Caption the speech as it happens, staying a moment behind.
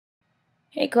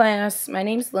Hey class, my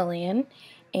name's Lillian,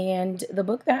 and the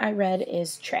book that I read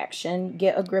is Traction,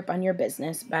 Get a Grip on Your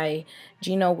Business by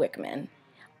Gino Wickman.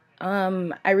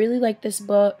 I really like this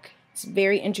book. It's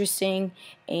very interesting,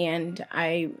 and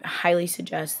I highly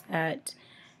suggest that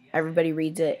everybody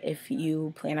reads it if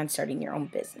you plan on starting your own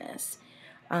business.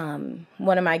 One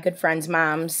of my good friend's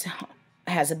moms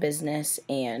has a business,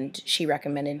 and she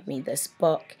recommended me this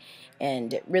book,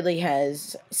 and it really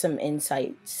has some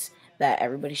insights that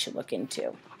everybody should look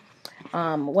into.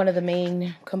 One of the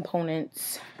main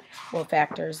components or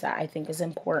factors that I think is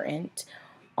important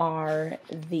are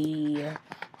the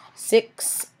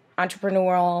 6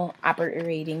 entrepreneurial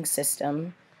operating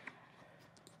system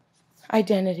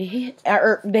identity,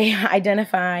 or they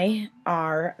identify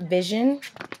our vision,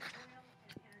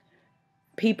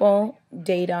 people,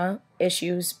 data,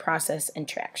 issues, process, and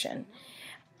traction.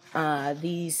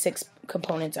 These 6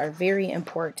 components are very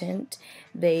important.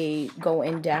 They go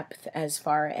in depth as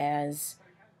far as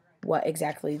what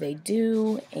exactly they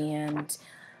do, and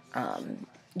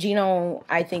Gino,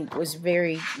 I think, was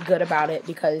very good about it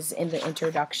because in the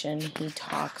introduction he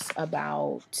talks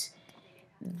about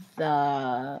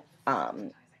the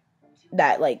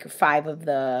that like 5 of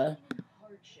the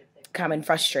common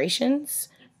frustrations,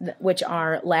 which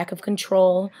are lack of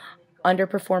control,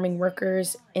 underperforming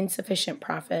workers, insufficient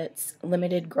profits,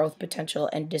 limited growth potential,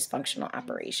 and dysfunctional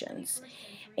operations.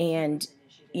 And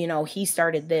he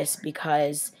started this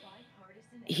because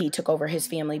he took over his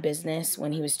family business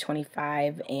when he was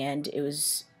 25, and it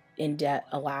was in debt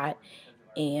a lot,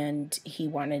 and he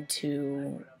wanted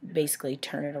to basically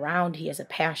turn it around. He has a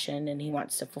passion and he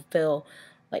wants to fulfill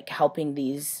like helping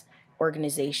these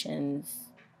organizations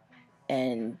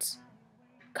and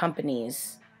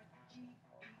companies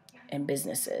and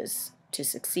businesses to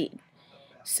succeed.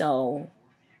 So,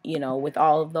 with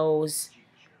all of those,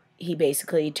 he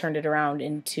basically turned it around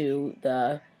into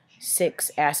the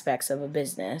 6 aspects of a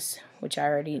business, which I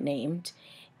already named.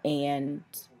 And,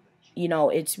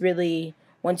 it's really,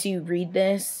 once you read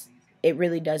this, it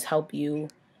really does help you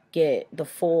get the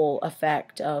full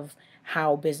effect of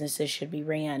how businesses should be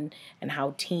ran and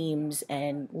how teams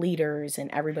and leaders and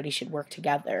everybody should work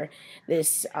together.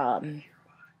 This,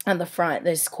 on the front,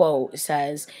 this quote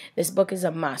says, "This book is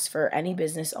a must for any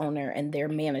business owner and their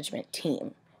management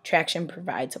team. Traction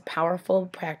provides a powerful,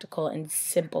 practical, and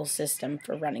simple system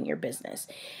for running your business."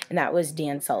 And that was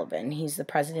Dan Sullivan. He's the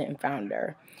president and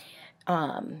founder.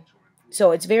 So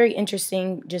it's very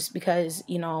interesting just because,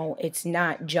 it's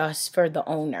not just for the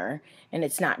owner and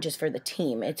it's not just for the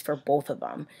team, it's for both of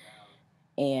them.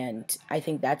 And I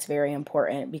think that's very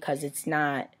important because it's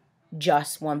not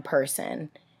just one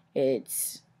person.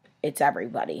 It's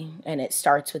everybody, and it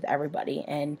starts with everybody.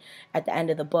 And at the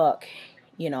end of the book,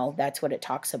 that's what it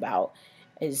talks about,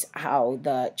 is how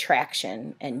the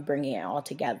traction and bringing it all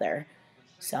together.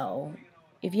 So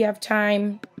if you have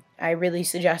time, I really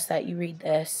suggest that you read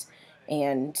this.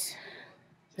 And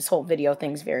this whole video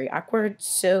thing's very awkward,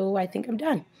 so I think I'm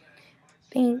done.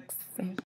 Thanks.